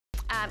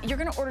you're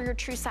gonna order your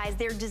true size.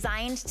 They're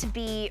designed to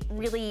be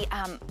really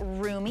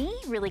roomy,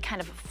 really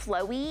kind of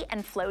flowy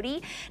and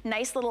floaty.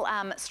 Nice little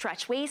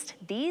stretch waist.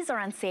 These are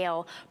on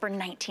sale for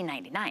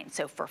 $19.99.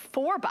 So for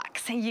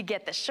 $4, you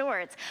get the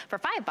shorts. For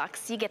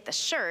 $5, you get the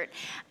shirt.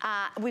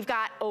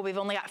 We've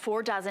only got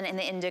 4 dozen in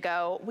the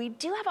indigo. We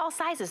do have all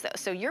sizes though.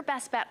 So your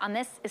best bet on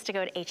this is to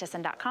go to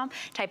hsn.com,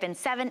 type in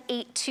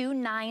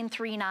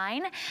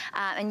 782939,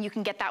 and you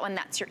can get that one.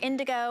 That's your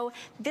indigo.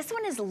 This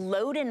one is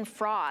Loden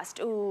Frost.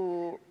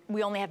 Ooh,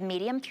 we only have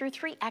medium through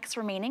 3X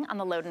remaining on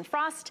the Loden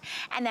Frost.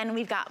 And then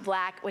we've got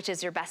black, which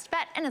is your best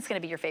bet, and it's gonna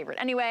be your favorite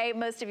anyway.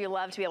 Most of you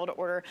love to be able to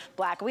order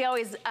black. We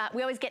always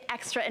get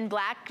extra in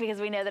black because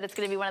we know that it's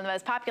gonna be one of the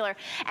most popular.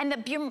 And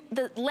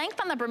the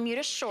length on the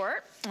Bermuda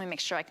short, let me make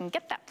sure I can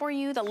get that for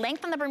you. The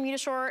length on the Bermuda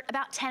short,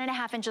 about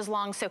 10.5 inches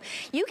long. So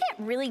you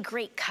get really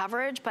great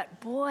coverage,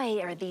 but boy,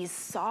 are these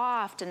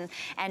soft and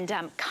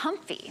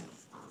comfy.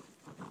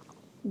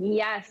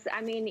 Yes,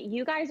 I mean,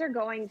 you guys are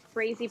going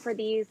crazy for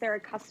these. They're a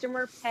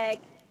customer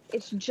pick.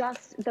 It's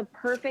just the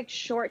perfect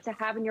short to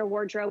have in your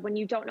wardrobe when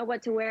you don't know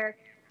what to wear.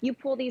 You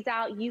pull these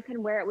out, you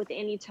can wear it with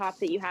any top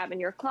that you have in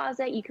your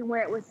closet. You can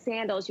wear it with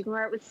sandals, you can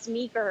wear it with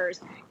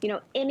sneakers, you know,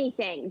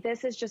 anything.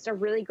 This is just a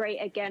really great,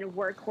 again,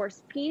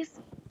 workhorse piece.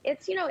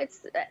 It's, you know,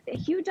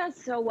 HUE does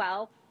so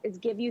well is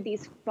give you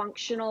these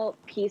functional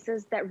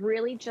pieces that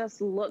really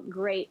just look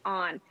great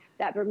on.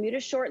 That Bermuda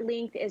short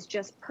length is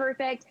just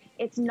perfect.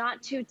 It's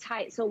not too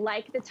tight. So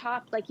like the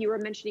top, like you were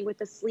mentioning with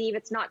the sleeve,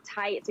 it's not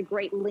tight, it's a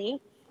great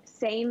length.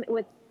 Same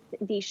with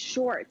these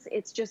shorts.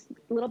 It's just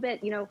a little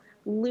bit, you know,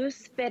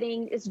 loose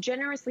fitting. It's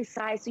generously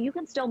sized, so you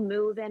can still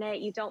move in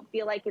it. You don't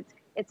feel like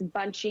it's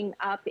bunching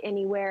up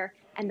anywhere.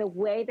 And the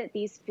way that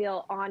these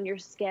feel on your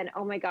skin,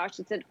 oh my gosh,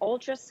 it's an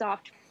ultra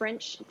soft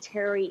French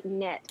terry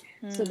knit.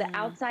 So the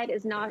outside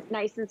is not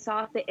nice and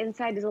soft. The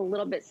inside is a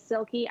little bit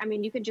silky. I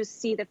mean, you can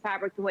just see the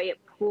fabric, the way it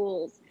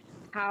pulls,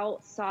 how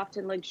soft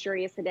and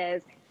luxurious it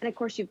is. And of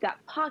course, you've got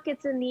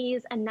pockets in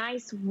these, a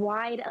nice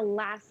wide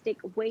elastic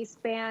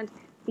waistband.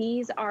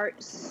 These are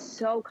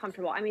so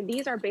comfortable. I mean,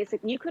 these are basic.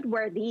 You could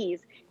wear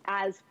these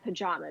as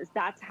pajamas.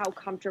 That's how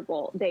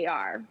comfortable they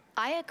are.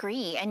 I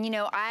agree. And you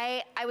know,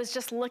 I was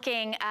just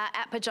looking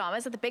at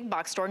pajamas at the big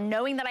box store,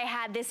 knowing that I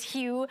had this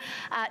HUE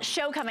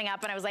show coming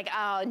up, and I was like,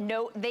 oh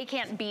no, they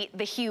can't beat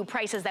the HUE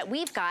prices that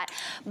we've got.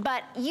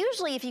 But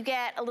usually if you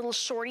get a little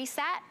shorty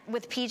set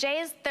with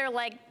PJs, they're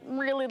like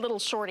really little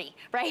shorty,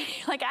 right?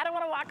 Like, I don't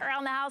want to walk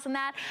around the house in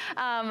that.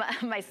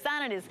 My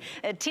son and his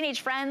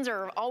teenage friends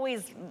are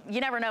always,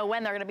 you never know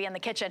when they're going to be in the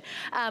kitchen.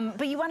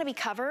 But you want to be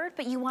covered,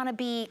 but you want to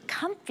be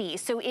comfy.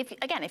 So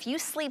if you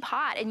sleep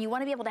hot and you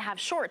want to be able to have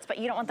shorts, but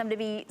you don't want them to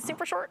be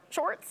super short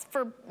shorts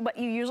for what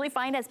you usually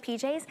find as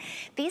PJs,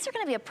 these are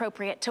going to be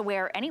appropriate to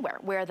wear anywhere.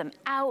 Wear them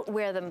out,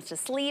 wear them to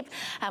sleep,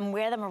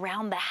 wear them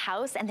around the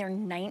house, and they're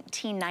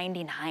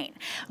 $19.99.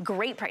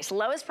 Great price,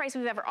 lowest price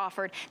we've ever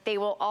offered. They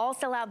will all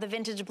sell out. The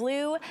vintage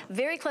blue,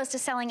 very close to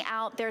selling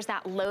out. There's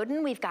that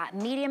Loden. We've got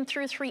medium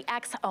through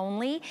 3X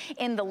only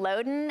in the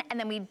Loden, and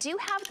then we do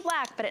have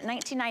black, but at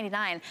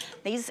 $19.99.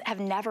 These have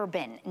never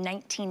been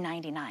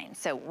 $19.99,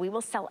 so we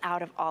will sell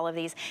out of all of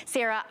these.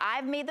 Sarah,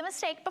 I've made the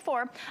mistake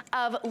before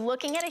of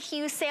looking at a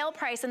HUE sale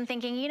price and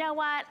thinking, you know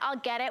what, I'll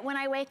get it when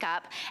I wake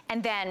up,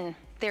 and then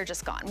they're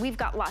just gone. We've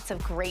got lots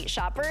of great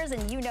shoppers,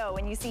 and you know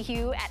when you see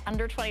HUE at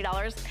under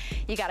 $20,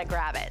 you gotta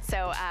grab it.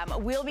 So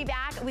we'll be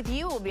back with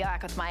you. We'll be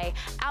back with my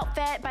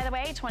outfit, by the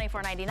way,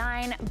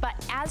 $24.99. But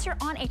as you're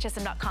on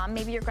hsn.com,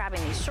 maybe you're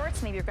grabbing these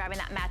shorts, maybe you're grabbing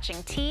that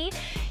matching tee,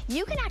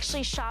 you can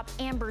actually shop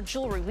Amber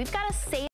Jewelry. We've got a sale